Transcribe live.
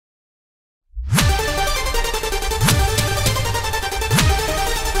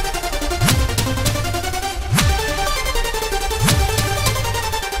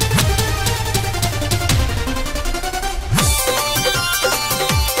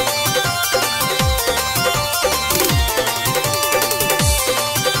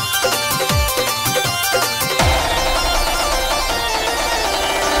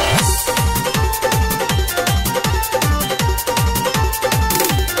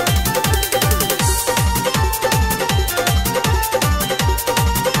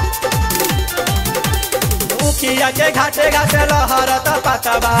के घाटे घाटे लहरत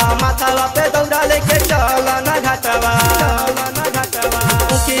पतवा माथवा पे दौड़ा लेके चल न घाटवा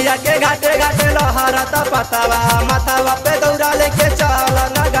मुखिया के घाटे घाटे लहरत पतवा माथवा पे दौड़ा लेके चल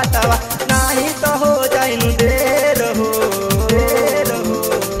न घाटवा नहीं तो हो जाइन देर हो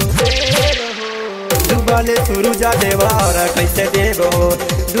डूबले सूरजा देवर कैसे देवो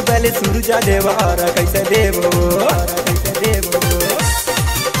डूबले सूरजा देवर कैसे देवो कैसे देवो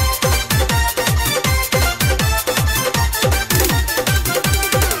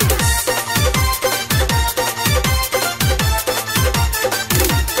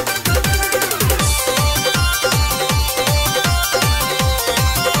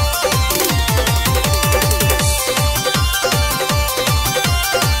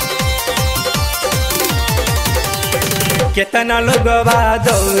कितना लोग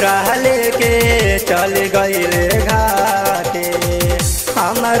दौरा लेके चल गए घाटे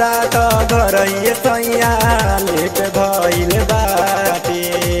हमारा तो घर सैया लेट भइल बाटे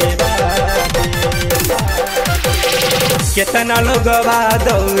कितना लोग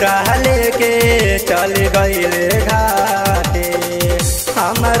दौरा लेके चल गए घाटे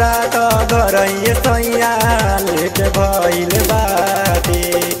हमारा तो घर सैया लेट भइल बाटे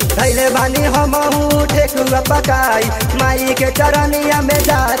धैले बानी हमहू ठेकुआ पकाई माई के चरनिया में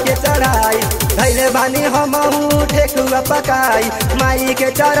जाके चढ़ाई धैले बानी हमहू ठेकुआ पकाई माई के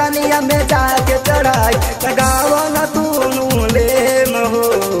चरनिया में जाके चढ़ाई गाँव न तू ले महो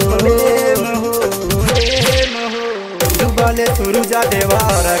डूबले सूरजा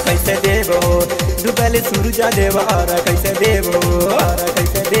देवर कैसे देवो डूबले सूरजा देवर कैसे देवो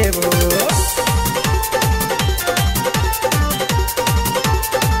कैसे देवो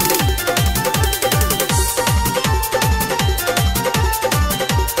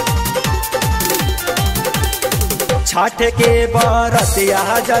छठ के बरतिया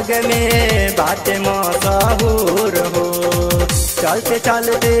जग में बाटे मशहूर हो चलते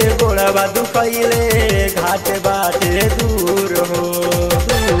चलते गोड़वा दुखैले घाट बाटे दूर हो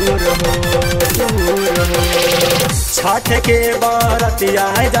छठ के बरतिया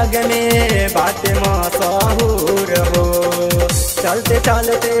जग में बाटे मशहूर हो चलते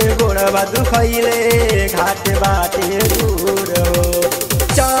चलते गोड़वा दुखैले घाट बाटे दूर हो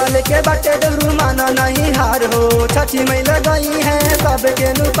चल के बटे डरू माना नहीं हार हो छठी मैया गई है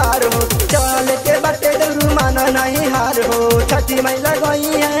सबके नुपार हो चल के बटे डरू माना नहीं हार हो छठी मैया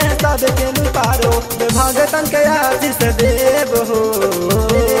गई है सबके नुपार हो भगतन के आशीष देव हो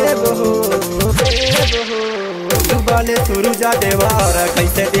डूबले सूरजा देवर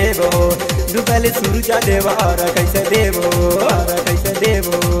कैसे देवो डूबले सूरजा देवर कैसे देवो कैसे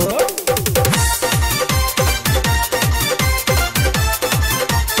देवो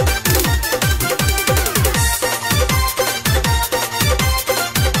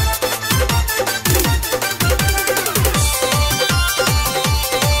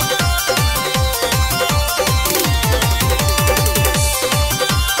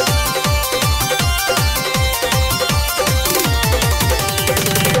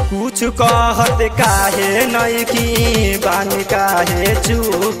कुछ कहत काहे नहीं की बानी काहे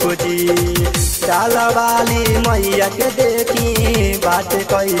चुप जी डाल वाली मैया के देखी बात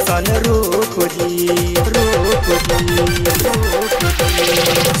कैसन रूप जी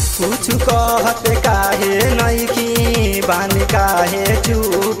कुछ कहत काहे नहीं की बानी काहे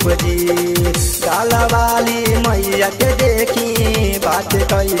चुप जी डाल वाली मैया के देखी बात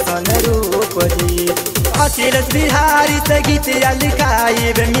कैसन रूप जी अखिलेश बिहारी से गीतिया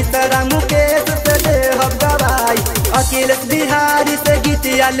लिखाई मिश्रा मुकेश से देहब गवाई अखिलेश बिहारी से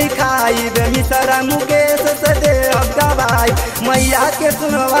गीतिया लिखाई मिश्रा मुकेश से देहब गवाई मैया के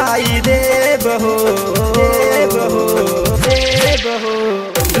सुनवाई देव हो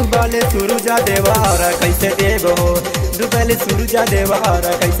डूबले सूरजा देवर कैसे देवो डूबले सूरजा देवर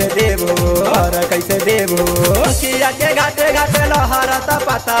कैसे देवो कैसे देवो मुखिया के घाटे घाटे लहरत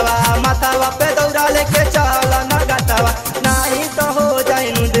पतवा माथवा पे दौड़ा लेके चल न घाटवा नहीं तो हो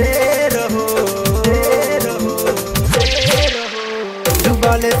जाइन देर हो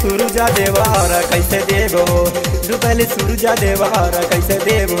डूबले सूरजा देवर कैसे देवो डूबले सूरजा देवर कैसे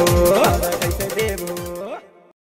देवो